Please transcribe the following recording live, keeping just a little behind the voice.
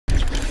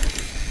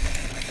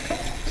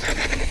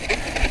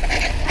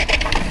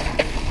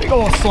Big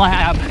old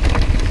slab.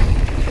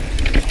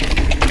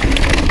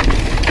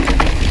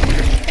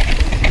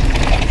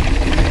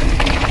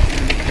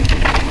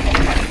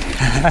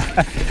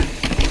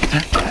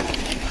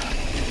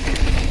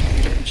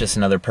 Just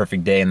another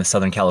perfect day in the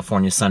Southern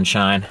California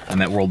sunshine.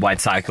 I'm at Worldwide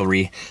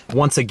Cyclery.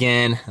 Once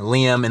again,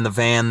 Liam in the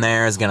van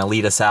there is gonna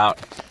lead us out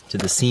to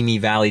the Simi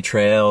Valley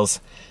trails.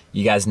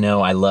 You guys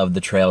know I love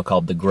the trail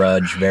called The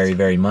Grudge very,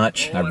 very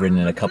much. I've ridden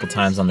it a couple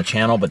times on the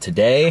channel, but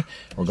today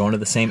we're going to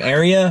the same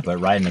area, but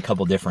riding a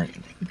couple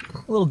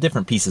little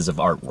different pieces of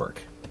artwork.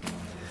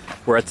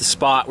 We're at the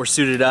spot, we're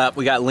suited up.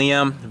 We got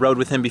Liam, rode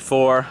with him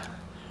before.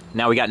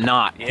 Now we got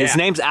Knott. Yeah. His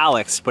name's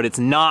Alex, but it's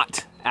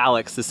not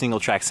Alex, the single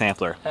track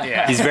sampler.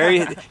 Yeah.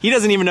 He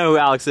doesn't even know who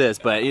Alex is,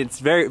 but it's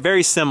very,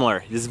 very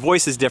similar. His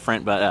voice is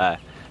different, but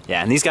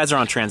yeah, and these guys are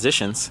on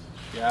transitions.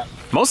 Yeah.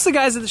 Most of the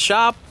guys at the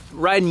shop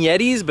riding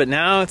Yetis, but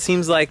now it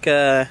seems like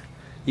you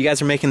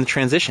guys are making the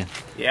transition.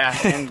 Yeah,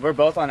 and we're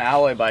both on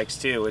alloy bikes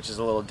too, which is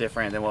a little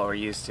different than what we're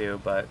used to,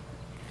 but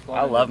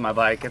I love my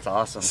bike, it's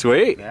awesome.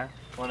 Sweet. Yeah.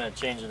 Want to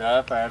change it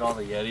up, I had all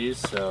the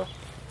Yetis, so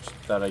just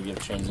thought I'd give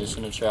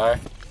transition a try.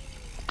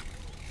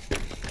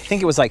 I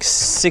think it was like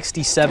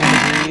 67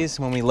 degrees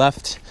when we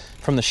left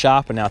from the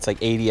shop, and now it's like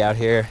 80 out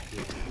here.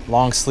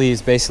 Long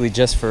sleeves, basically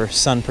just for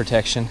sun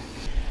protection.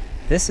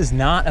 This is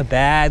not a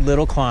bad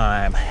little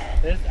climb.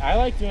 I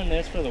like doing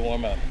this for the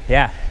warm-up.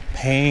 Yeah,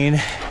 pain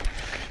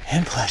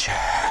and pleasure.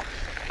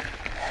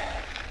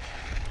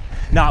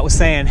 Knott was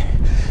saying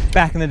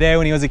back in the day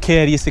when he was a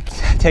kid, he used to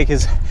take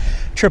his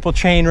triple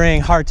chain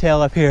ring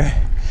hardtail up here,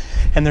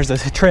 and there's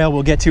a trail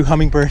we'll get to,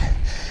 Hummingbird,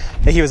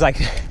 that he was like,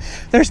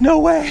 there's no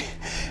way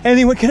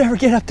anyone could ever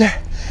get up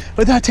there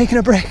without taking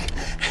a break.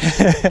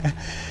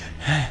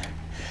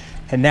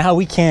 And now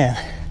we can.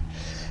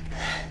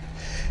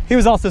 He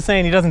was also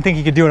saying he doesn't think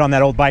he could do it on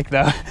that old bike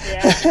though.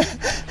 Yeah,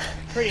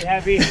 pretty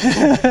heavy.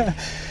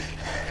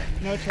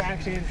 No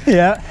traction.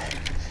 Yeah.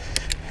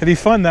 It'd be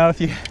fun though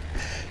if you...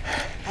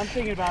 I'm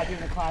thinking about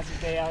doing a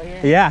classic day out here.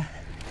 Yeah.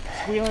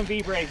 Squealing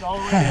V-brakes all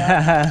the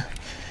way up.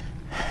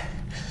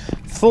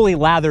 Fully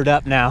lathered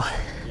up now.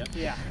 Yep.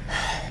 Yeah.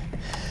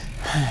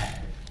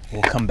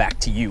 We'll come back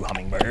to you,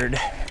 Hummingbird.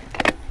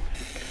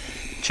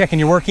 Checking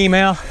your work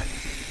email?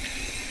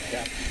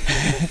 Yeah.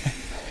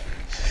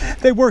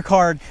 They work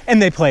hard and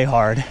they play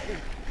hard.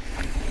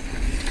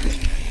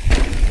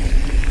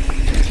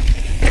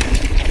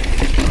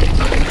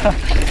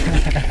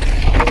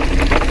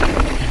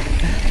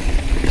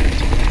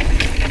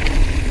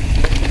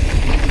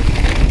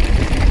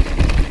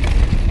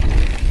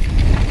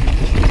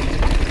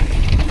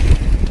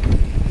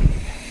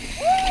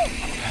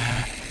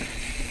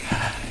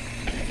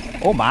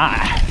 Oh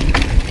my.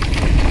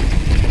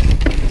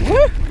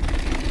 Woo.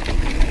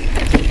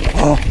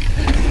 Oh.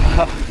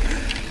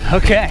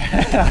 Okay.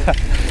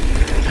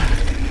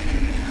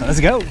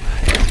 Let's go.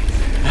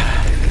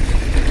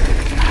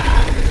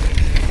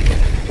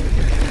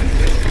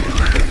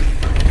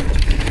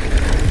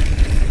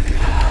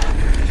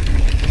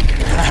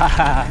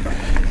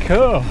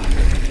 Cool.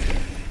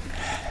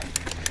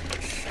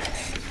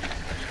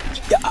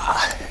 Yeah.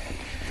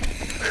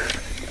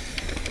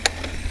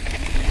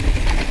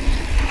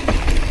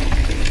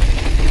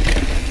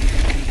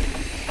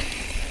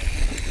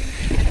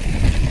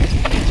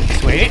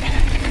 Sweet.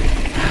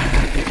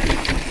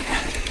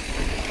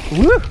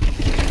 Woo!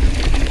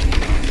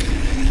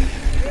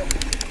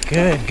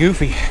 Good,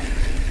 goofy.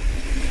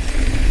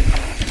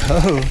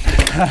 Oh,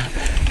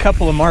 a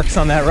couple of marks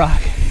on that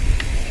rock.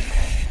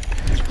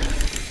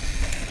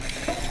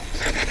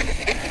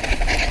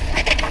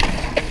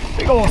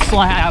 Big old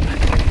slab.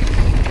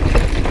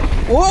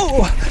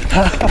 Whoa!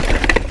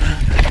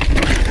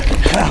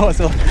 That was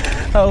a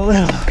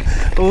little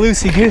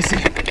loosey-goosey.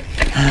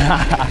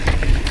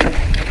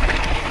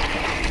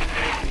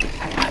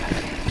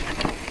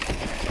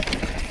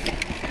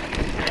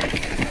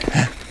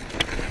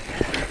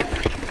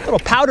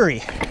 Little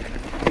powdery.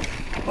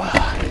 There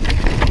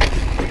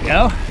we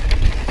go.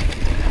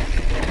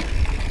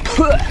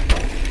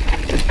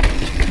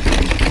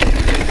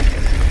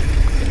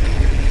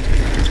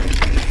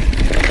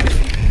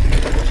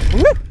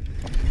 Woo.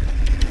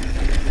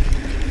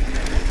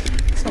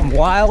 Some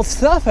wild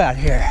stuff out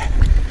here.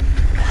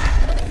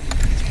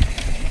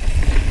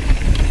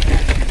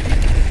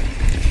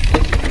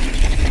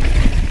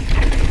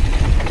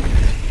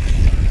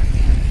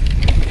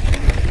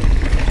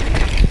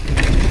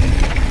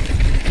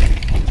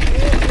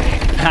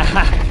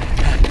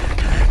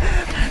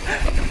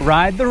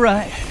 Ride the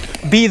rut,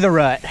 be the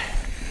rut.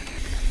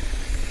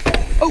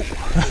 Oh,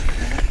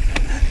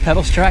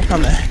 pedal strike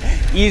on the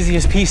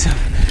easiest piece of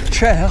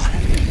trail.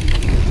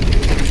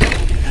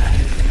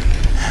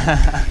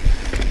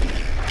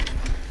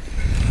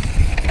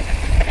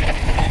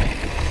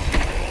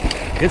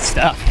 Good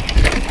stuff.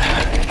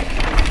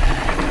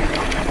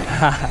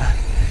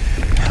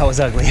 That was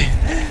ugly.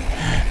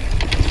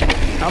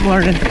 I'm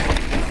learning.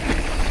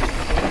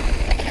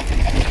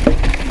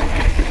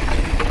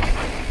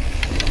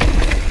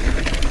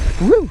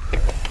 Woo!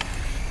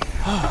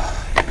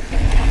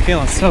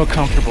 Feeling so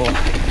comfortable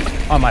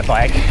on my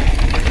bike.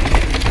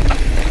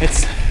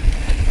 It's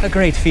a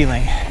great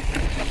feeling.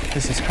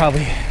 This is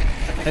probably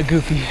a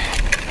goofy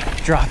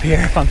drop here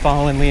if I'm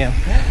following Liam.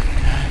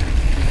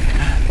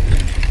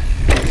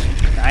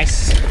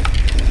 Nice.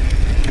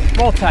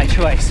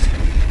 Multi-choice.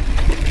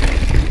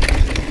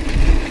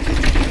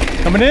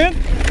 Coming in.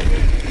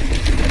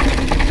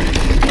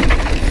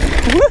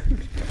 Woo.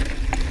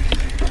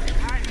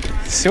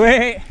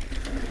 Sweet.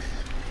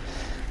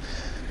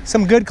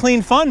 Some good,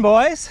 clean fun,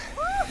 boys.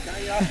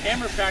 Got you off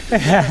camera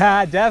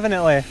practice.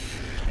 Definitely.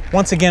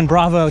 Once again,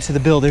 bravo to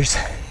the builders.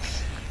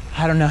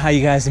 I don't know how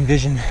you guys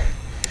envision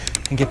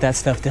and get that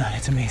stuff done.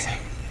 It's amazing.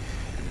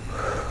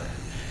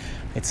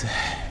 It's,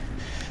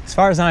 as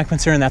far as I'm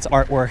concerned, that's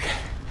artwork.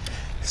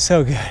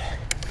 So good.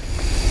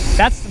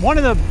 That's one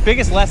of the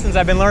biggest lessons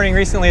I've been learning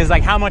recently, is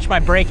like how much my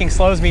braking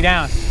slows me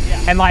down.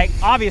 Yeah. And like,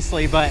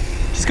 obviously, but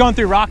just going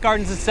through rock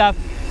gardens and stuff,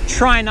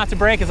 trying not to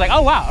brake is like,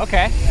 oh wow,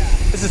 okay,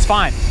 this is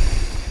fine.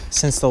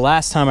 Since the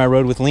last time I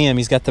rode with Liam,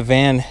 he's got the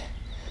van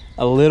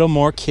a little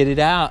more kitted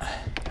out.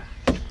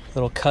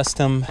 Little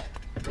custom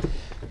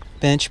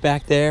bench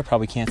back there.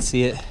 Probably can't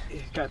see it.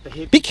 Got the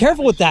hip. Be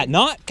careful with that,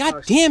 Knott.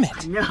 God damn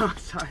it. No,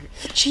 sorry.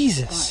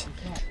 Jesus.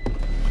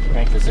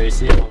 Crank this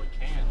AC while we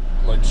can.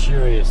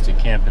 Luxurious to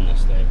camp in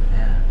this thing.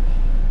 Yeah.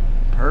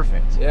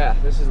 Perfect. Yeah,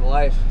 this is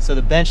life. So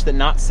the bench that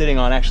Knott's sitting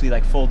on actually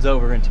like folds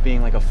over into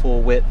being like a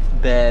full width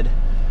bed,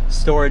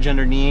 storage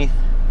underneath.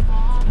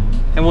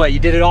 And what, you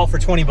did it all for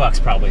 20 bucks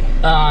probably?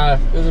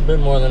 It was a bit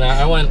more than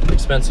that. I went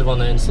expensive on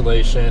the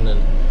insulation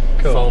and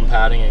foam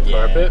padding and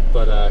carpet,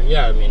 but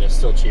yeah, I mean, it's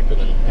still cheaper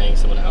than paying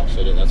someone to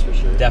outfit it, that's for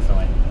sure.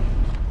 Definitely.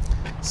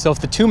 So if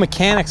the two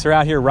mechanics are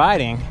out here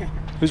riding,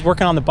 who's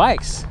working on the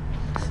bikes?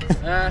 We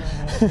got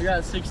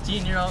a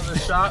 16-year-old in the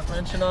shop,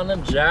 mention on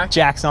him, Jack.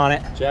 Jack's on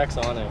it. Jack's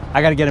on it.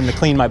 I gotta get him to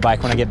clean my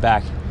bike when I get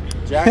back.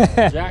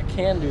 Jack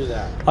can do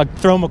that. I'll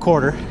throw him a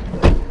quarter.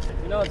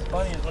 You know what's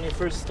funny is when he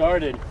first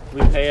started,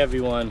 we pay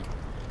everyone,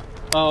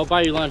 oh, I'll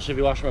buy you lunch if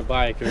you wash my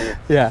bike, or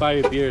buy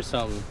you a beer or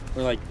something.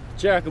 We're like,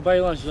 Jack, I'll buy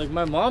you lunch. He's like,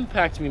 my mom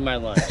packed me my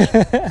lunch.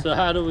 So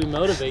how do we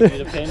motivate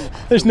you to pay me?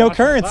 There's no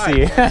currency.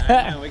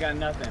 Yeah, we got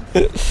nothing.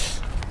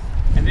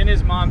 And then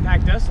his mom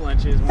packed us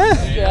lunches one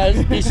day. Yeah,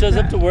 he shows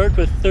up to work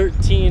with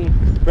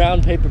 13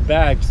 brown paper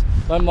bags.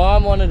 My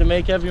mom wanted to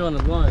make everyone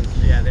a lunch.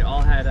 Yeah, they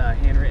all had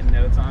handwritten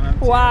notes on them.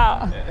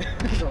 Wow.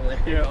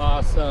 You're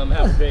awesome.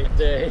 Have a great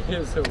day. It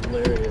was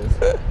hilarious.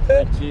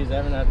 Like, geez, I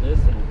haven't had this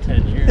in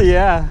 10 years.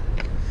 Yeah.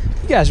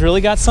 You guys really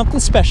got something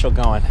special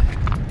going.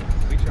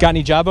 Got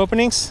any job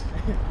openings?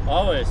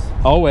 Always.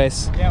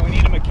 Always. Yeah, we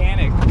need a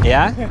mechanic.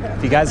 Yeah?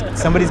 If you guys,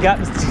 somebody's got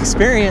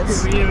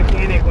experience. We need a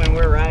mechanic when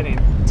we're riding.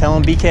 Tell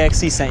them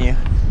BKXC sent you.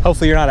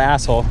 Hopefully you're not an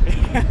asshole.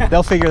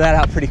 They'll figure that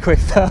out pretty quick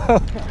though.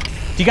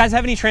 Do you guys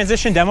have any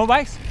transition demo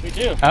bikes? We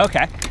do. Oh,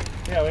 okay.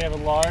 Yeah, we have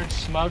a large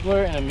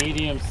Smuggler and a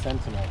medium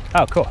Sentinel.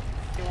 Oh, cool.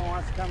 If anyone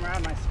wants to come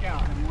ride my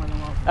Scout, I'm more than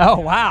welcome. Oh,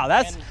 wow.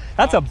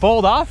 That's a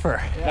bold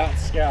offer. Yeah. Not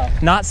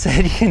Scout. Knott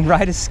said you can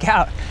ride a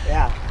Scout.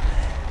 Yeah.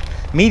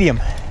 Medium.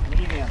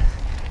 Medium.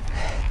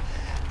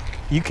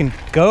 You can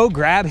go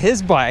grab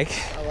his bike,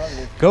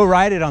 go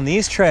ride it on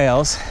these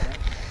trails.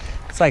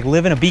 It's like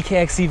living a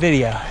BKXC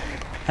video.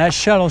 That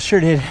shuttle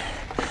sure did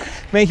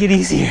make it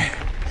easier.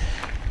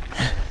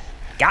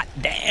 God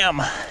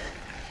damn.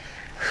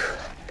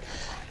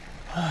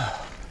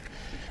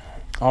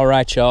 All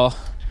right, y'all.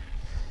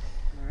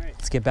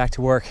 Let's get back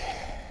to work.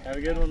 Have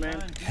a good one,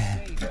 man.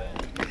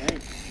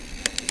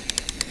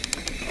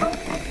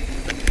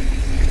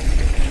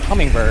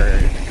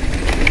 Hummingbird.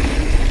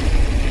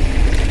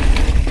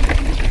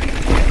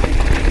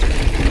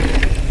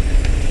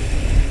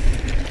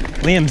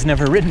 Liam's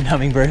never ridden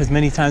Hummingbird as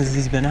many times as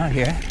he's been out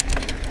here.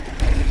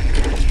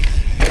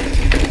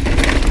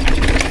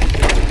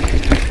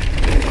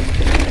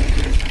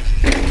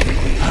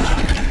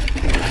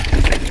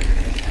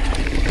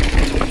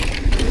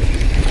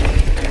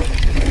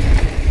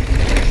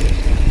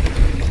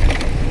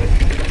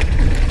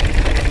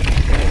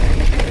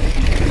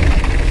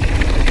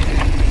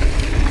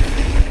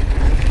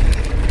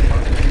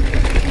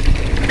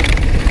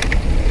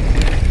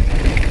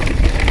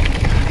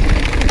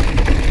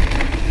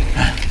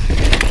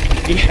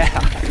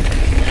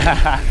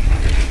 Yeah.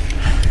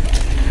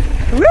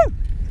 Woo!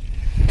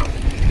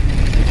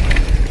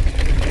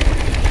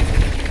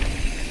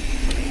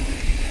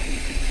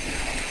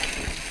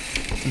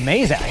 It's a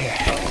maze out here.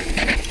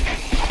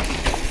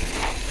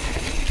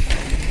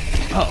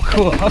 Oh,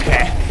 cool.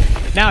 Okay.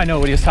 Now I know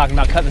what he was talking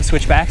about, cutting the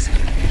switchbacks.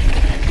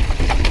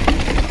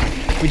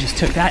 We just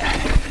took that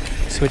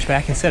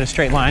switchback instead of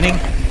straight lining.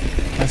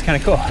 That's kind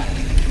of cool.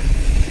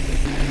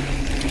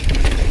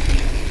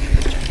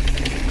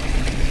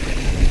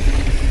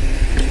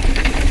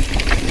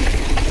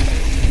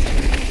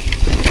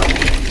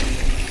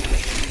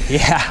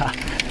 Yeah.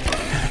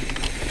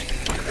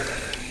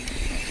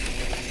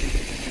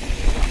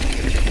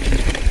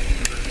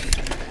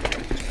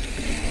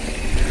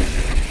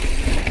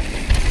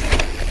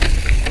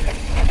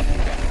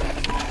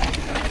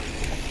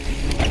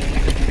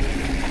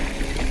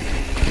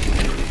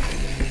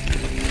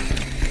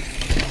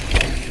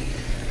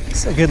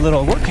 It's a good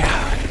little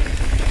workout.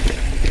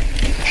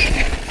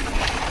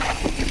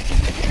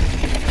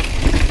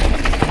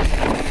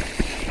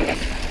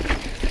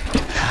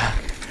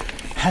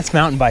 That's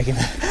mountain biking.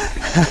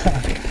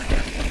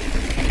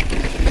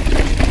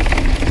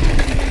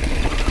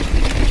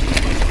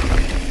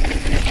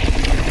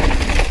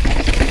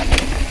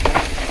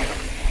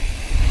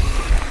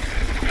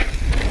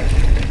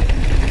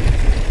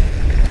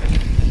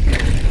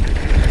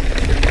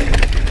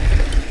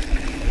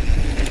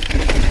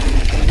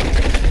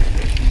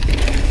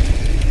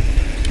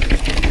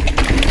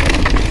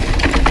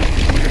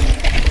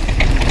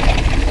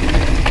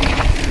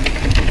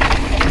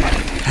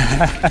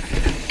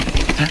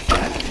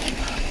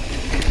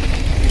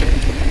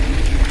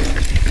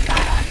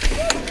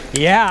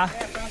 Yeah.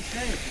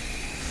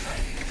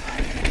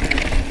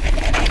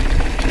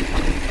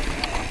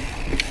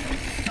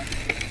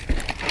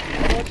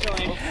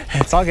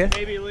 It's all good.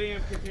 Maybe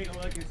Liam can take a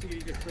look and see if he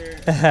can clear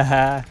it.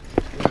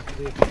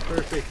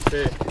 Perfect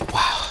fit.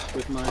 Wow.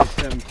 With my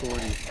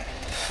 740.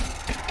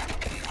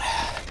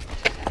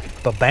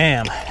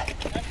 Ba-bam.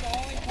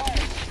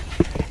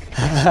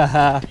 That's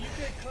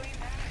the only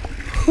part.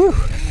 Whew.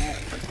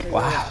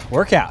 Wow.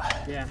 Workout.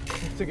 Yeah,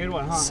 it's a good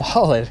one, huh?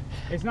 Solid.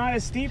 It's not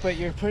as steep, but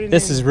you're putting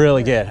This is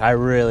really good. I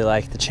really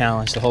like the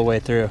challenge the whole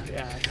way through.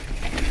 Yeah.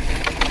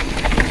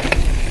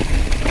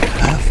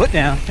 Foot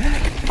down.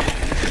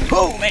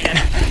 Oh, man.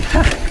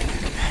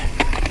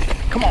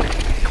 Come on.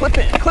 Clip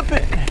it. Clip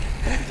it.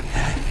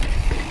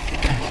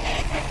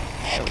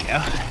 There we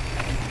go.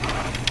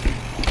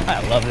 I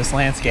love this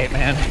landscape,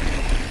 man.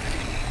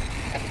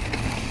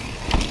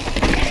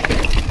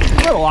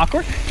 A little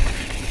awkward.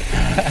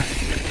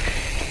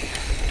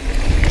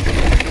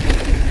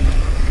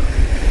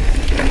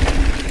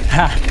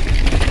 Ha.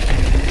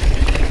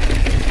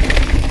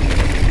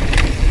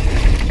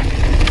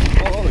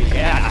 Oh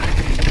yeah,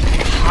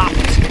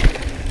 hopped.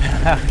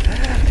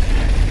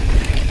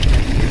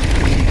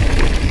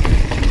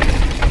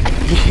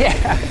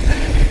 Yeah,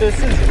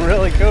 this is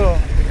really cool.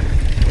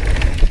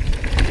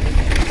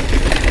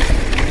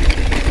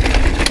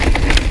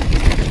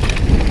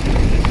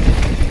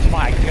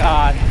 My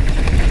God,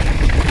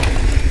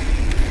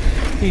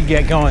 you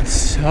get going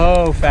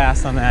so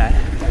fast on that.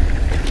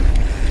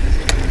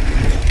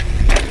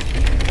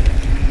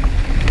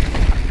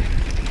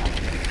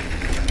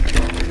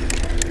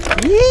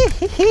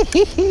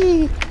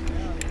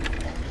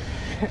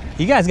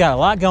 You guys got a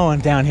lot going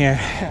down here.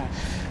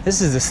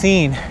 This is the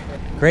scene.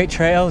 Great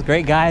trails,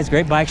 great guys,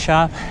 great bike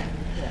shop.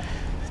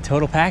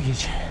 Total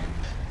package.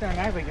 Don't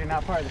act like you're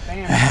not part of the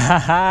family.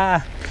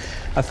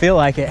 I feel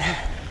like it.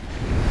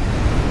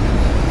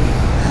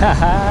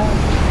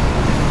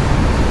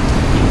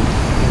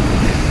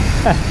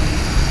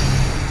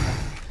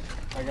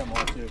 I got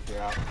more too if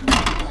you're out.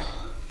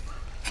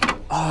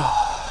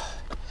 Oh.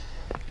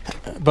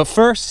 But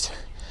first,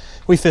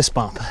 we fist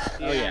bump.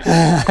 Oh yeah.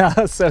 That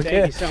was so Thank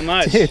good. you so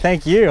much. Dude,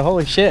 thank you.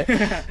 Holy shit.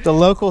 The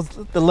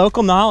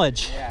local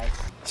knowledge. Yeah.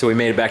 So we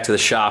made it back to the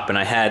shop, and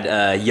I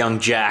had young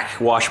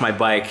Jack wash my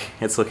bike.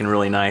 It's looking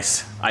really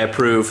nice. I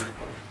approve.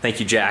 Thank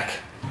you, Jack.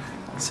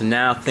 So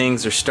now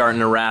things are starting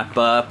to wrap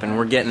up, and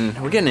we're getting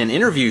an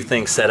interview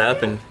thing set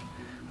up. And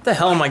what the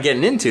hell am I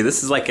getting into?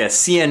 This is like a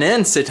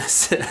CNN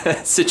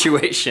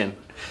situation.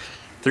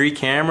 3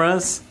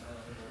 cameras.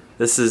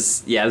 This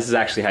is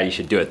actually how you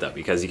should do it though,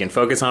 because you can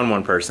focus on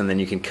one person, then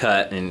you can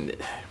cut. And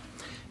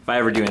if I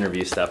ever do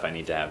interview stuff, I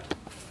need to have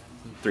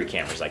 3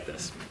 cameras like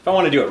this. If I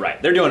want to do it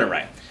right, they're doing it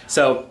right.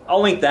 So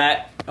I'll link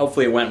that.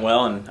 Hopefully it went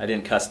well and I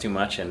didn't cuss too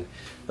much and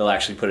they'll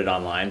actually put it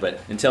online.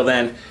 But until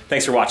then,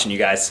 thanks for watching, you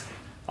guys.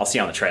 I'll see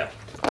you on the trail.